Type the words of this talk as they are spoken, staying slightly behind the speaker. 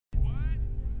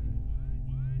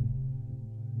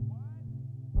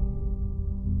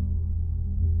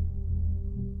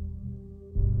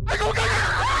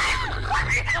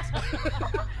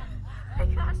my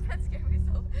gosh, that scared me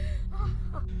so.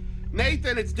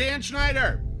 Nathan, it's Dan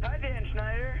Schneider. Hi, Dan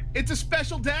Schneider. It's a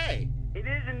special day. It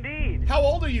is indeed. How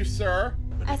old are you, sir?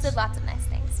 I said lots of nice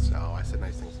things. No, I said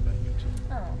nice things about you, too.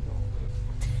 Oh.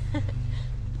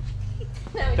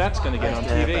 That's going to get on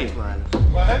That's TV. mine.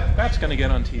 That's going to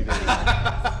get on TV.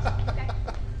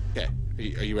 Okay,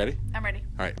 are you ready? I'm ready.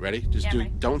 All right, ready? Just Yeah, do. I'm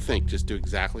ready. Don't think. Just do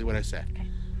exactly what I say. Okay.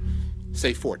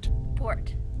 Say fort.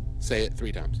 Port. Say it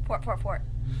 3 times. Fort, fort, fort.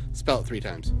 Spell it 3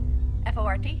 times.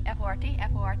 F-O-R-T, F-O-R-T,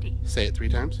 F-O-R-T. Say it 3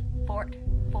 times. Fort,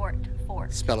 fort,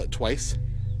 fort. Spell it twice.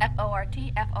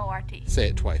 F-O-R-T, F-O-R-T. Say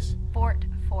it twice. Fort,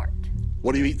 fort.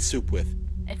 What do you eat soup with?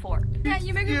 A fork. Yeah,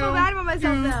 you make me feel bad about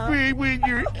myself now. When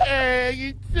you're egg,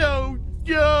 it's so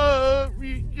dumb.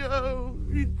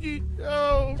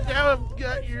 Oh, now I've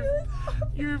got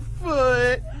your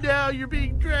foot. Now you're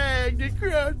being dragged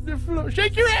across the floor.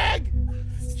 Shake your egg.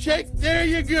 Shake. There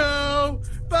you go.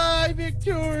 Bye,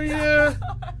 Victoria.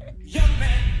 Young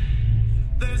man,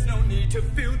 there's no need to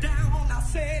feel down. I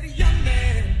said, young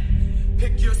man,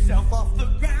 pick yourself off the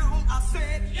ground. I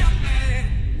said, young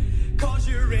man, cause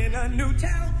you're in a new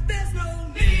town. There's no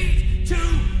need to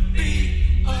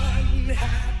be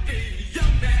unhappy.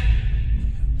 Young man,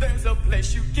 there's a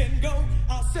place you can go.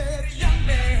 I said, young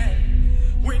man,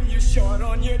 when you're short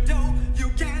on your dough, you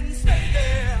can stay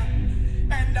there.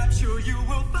 And I'm sure you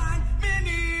will find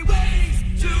many ways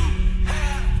to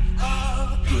have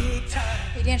a good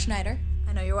time. Hey, Dan Schneider.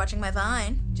 I know you're watching my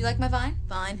Vine. Do you like my Vine?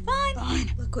 Vine.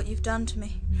 Fine. Look what you've done to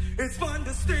me. It's fun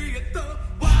to stay at the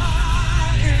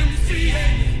YMCA.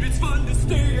 It's fun to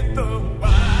stay at the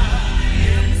YMCA.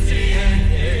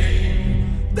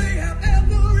 They have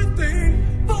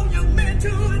everything for young men to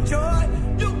enjoy.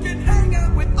 You can hang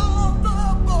out with all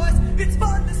the boys. It's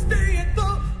fun to stay at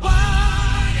the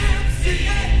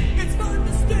YMCA. It's fun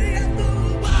to stay at the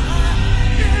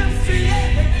YMCA.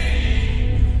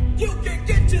 You can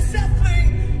get yourself clean.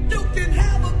 You can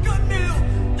have a good meal.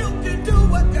 You can do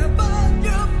whatever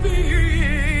you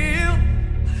feel.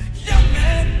 Young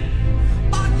man,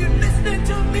 are you listening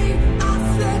to me? I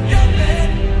said, young man,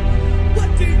 what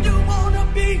do you wanna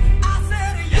be? I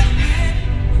said, young man,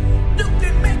 you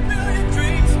can make million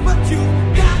dreams, but you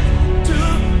got to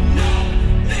know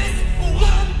this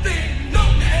one thing. No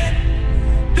man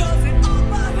does it all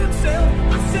by himself.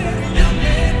 I said, young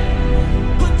man,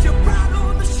 put your pride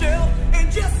on the shelf and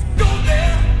just go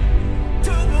there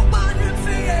to the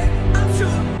YMCA. I'm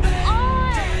sure that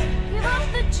You lost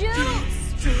the juice.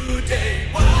 today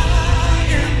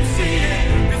YMCA.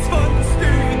 It's fun to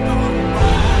stay at the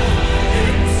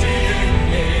YMCA.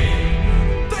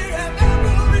 They have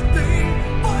everything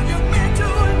for your man to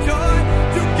enjoy.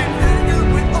 You can hang out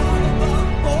with all of the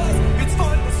boys. It's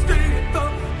fun to stay at the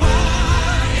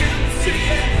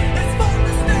YMCA. It's fun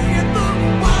to stay at the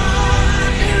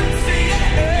YMCA.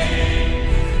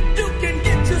 You can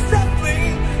get yourself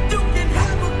clean. You can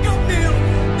have a good meal.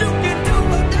 You can do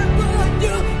whatever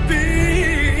you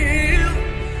feel.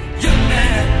 Young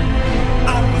man, I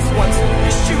was once in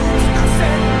your shoes. I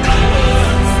said I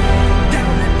was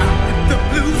down and out with the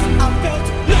blues. I felt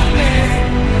lonely,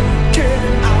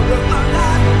 getting out of my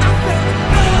life. I felt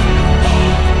the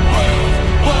whole world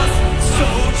was so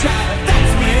dry.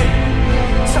 That's when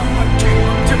someone came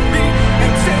up to me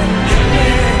and said, young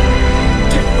man,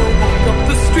 take a walk up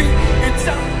the street. It's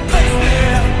a place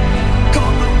there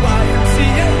called the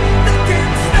YMCA that can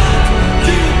start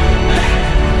you back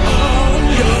on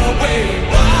your way.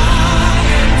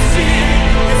 YMCA,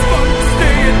 it's fun to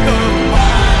stay at the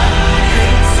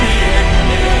YMCA.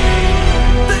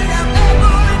 They have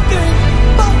everything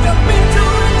for your men to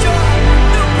enjoy.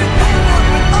 You can hang out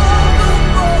with all the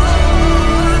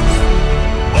boys.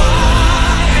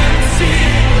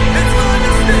 YMCA, it's fun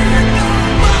to stay at the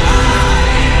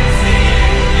YMCA.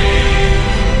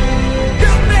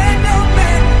 Young man,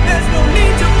 there's no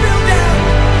need to feel down.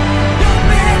 Young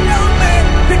man,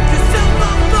 pick yourself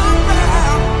off the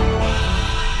ground.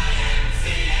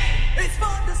 YMCA, it's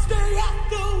fun to stay at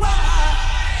the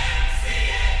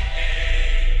YMCA.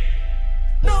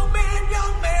 No man,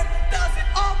 young man, does it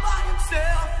all by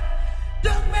himself.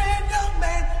 Young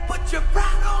man, put your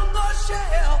pride on the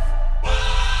shelf.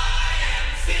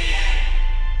 YMCA.